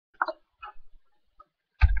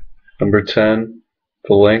Number 10.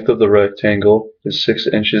 The length of the rectangle is 6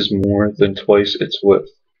 inches more than twice its width.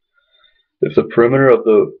 If the perimeter of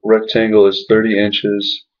the rectangle is 30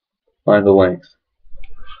 inches, find the length.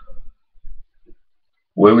 The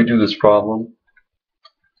way we do this problem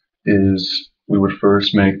is we would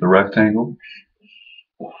first make the rectangle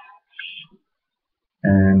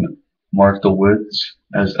and mark the width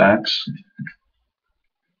as x.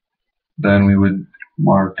 Then we would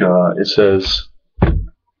mark, it says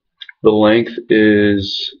the length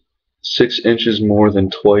is 6 inches more than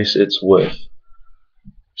twice its width.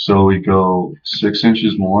 So we go 6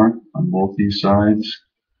 inches more on both these sides,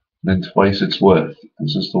 then twice its width. And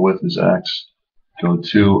since the width is x, go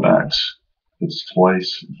 2x. It's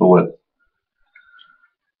twice the width.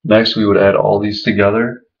 Next, we would add all these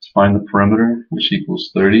together to find the perimeter, which equals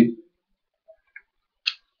 30.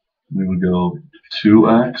 We would go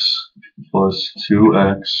 2x plus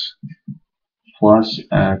 2x plus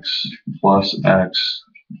x plus x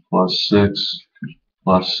plus 6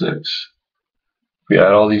 plus 6. If we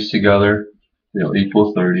add all these together, they'll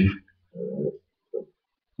equal 30.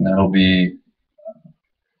 And that'll be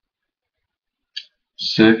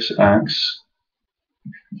 6x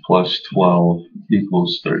plus 12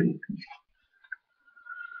 equals 30.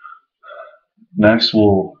 Next,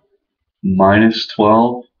 we'll minus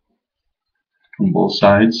 12 from both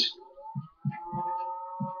sides.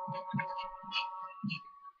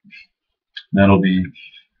 That'll be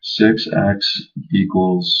 6x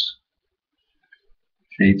equals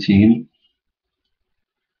 18.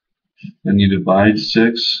 Then you divide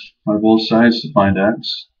 6 by both sides to find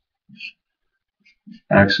x.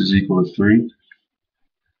 X is equal to 3.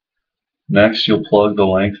 Next, you'll plug the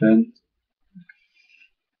length in.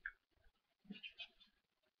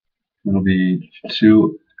 It'll be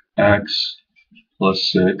 2x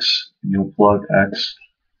plus 6. And you'll plug x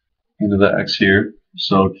into the x here.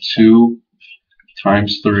 So 2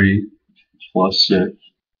 times 3 plus 6.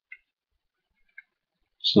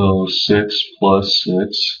 So 6 plus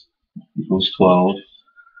 6 equals 12.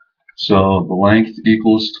 So the length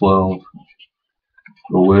equals 12.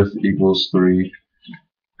 The width equals 3.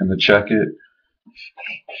 And to check it,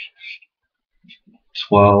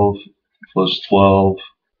 12 plus 12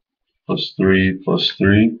 plus 3 plus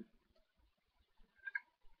 3.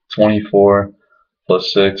 24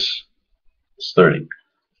 plus 6 is 30.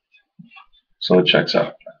 So it checks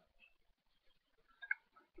out.